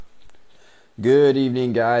Good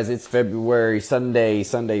evening, guys. It's Sunday,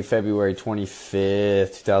 February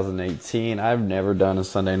 25th, 2018. I've never done a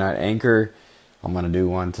Sunday night anchor. I'm going to do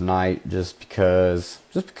one tonight just because.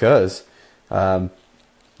 The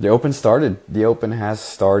Open started. The Open has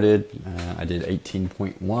started. I did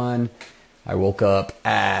 18.1. I woke up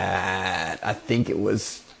at, I think it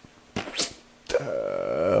was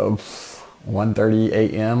 1:30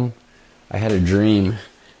 a.m. I had a dream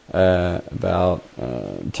about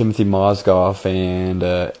Timothy Mozgov and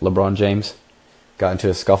LeBron James got into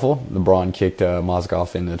a scuffle. LeBron kicked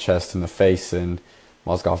Mozgov in the chest and the face, and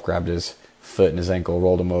Mozgov grabbed his foot and his ankle,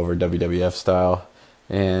 rolled him over WWF style,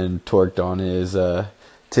 and torqued on his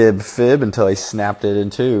fib until he snapped it in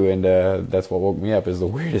two, and that's what woke me up. It was the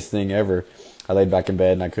weirdest thing ever. I laid back in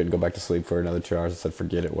bed and I couldn't go back to sleep for another 2 hours. I said,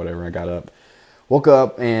 forget it, whatever. I got up. Woke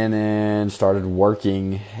up and then started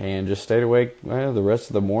working and just stayed awake the rest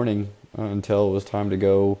of the morning until it was time to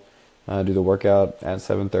go do the workout at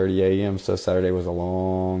 7:30 a.m. So Saturday was a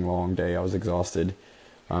long, long day. I was exhausted.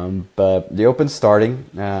 But the Open's starting.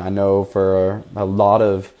 I know for a lot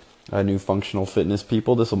of new functional fitness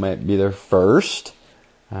people, this will be their first.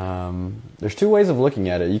 There's two ways of looking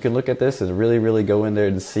at it. You can look at this and really, really go in there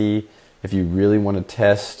and see if you really want to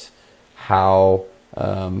test how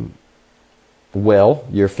well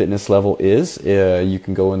your fitness level is. You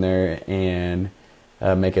can go in there and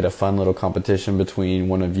make it a fun little competition between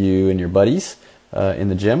one of you and your buddies in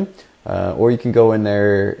the gym, or you can go in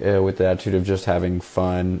there with the attitude of just having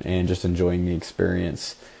fun and just enjoying the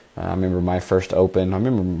experience. I remember my first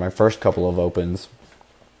couple of Opens.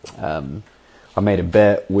 I made a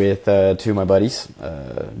bet with two of my buddies,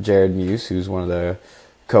 Jared Muse, who's one of the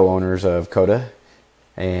co-owners of Coda,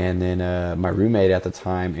 and then my roommate at the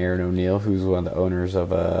time, Aaron O'Neill, who's one of the owners of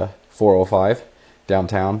 405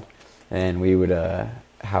 downtown, and we would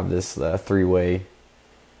have this three-way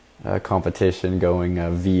competition going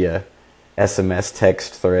via SMS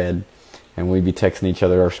text thread, and we'd be texting each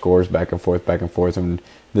other our scores back and forth, and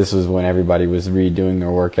this was when everybody was redoing their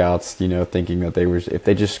workouts, thinking that if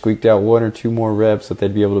they just squeaked out one or two more reps, that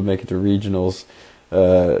they'd be able to make it to regionals,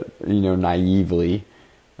 naively.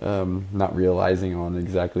 Not realizing on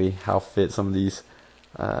exactly how fit some of these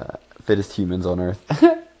fittest humans on earth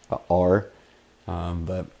are.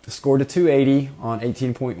 But scored a 280 on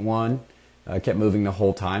 18.1. Kept moving the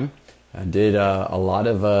whole time. I did I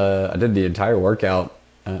did the entire workout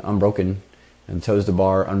unbroken, and toes to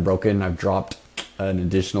bar unbroken. I've dropped an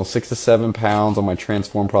additional 6 to 7 pounds on my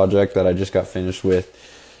Transform project that I just got finished with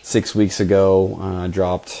 6 weeks ago. I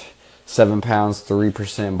dropped 7 pounds,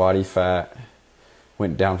 3% body fat.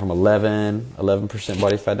 Went down from 11%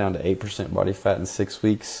 body fat down to 8% body fat in 6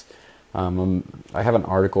 weeks. I have an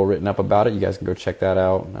article written up about it. You guys can go check that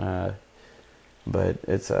out. But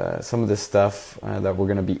it's some of this stuff that we're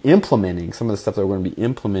going to be implementing. Some of the stuff that we're going to be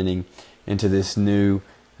implementing into this new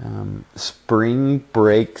Spring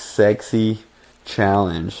Break Sexy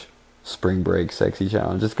Challenge. Spring Break Sexy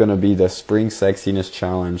Challenge. It's going to be the Spring Sexiness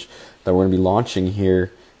Challenge that we're going to be launching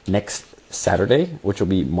here next Saturday, which will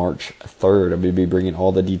be March 3rd. I'll be bringing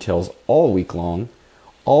all the details all week long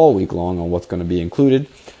on what's going to be included.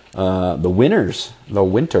 The winners, the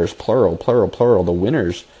winners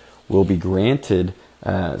will be granted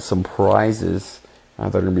some prizes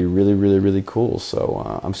that are going to be really, really, really cool. So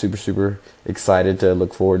I'm super, super excited to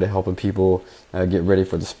look forward to helping people get ready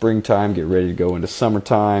for the springtime, get ready to go into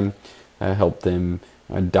summertime, help them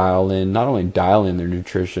not only dial in their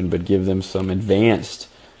nutrition, but give them some advanced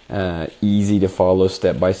easy to follow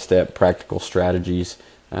step-by-step practical strategies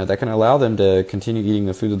that can allow them to continue eating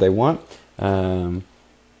the food that they want, and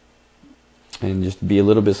just be a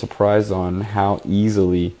little bit surprised on how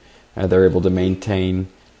easily they're able to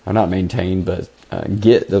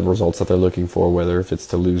get the results that they're looking for, whether if it's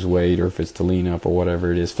to lose weight or if it's to lean up or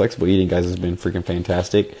whatever it is. Flexible eating, guys, has been freaking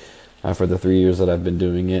fantastic for the 3 years that I've been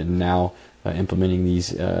doing it, and now implementing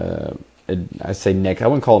these I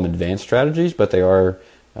wouldn't call them advanced strategies, but they are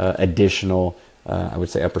additional, I would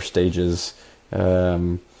say, upper stages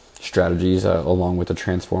strategies along with the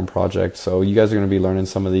Transform project. So you guys are going to be learning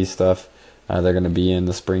some of these stuff. They're going to be in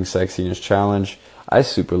the Spring Sexiness Challenge. I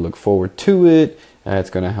super look forward to it. It's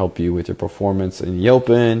going to help you with your performance in the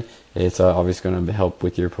Open. It's obviously going to help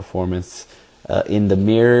with your performance in the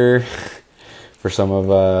mirror for some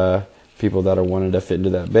of people that are wanting to fit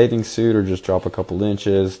into that bathing suit or just drop a couple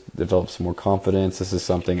inches, develop some more confidence. This is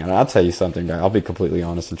something, and I'll tell you something, guys, I'll be completely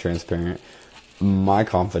honest and transparent. My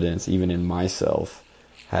confidence, even in myself,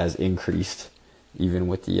 has increased, even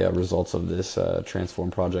with the results of this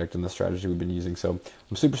Transform project and the strategy we've been using. So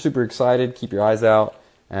I'm super, super excited. Keep your eyes out.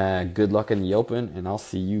 Good luck in the Open, and I'll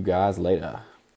see you guys later.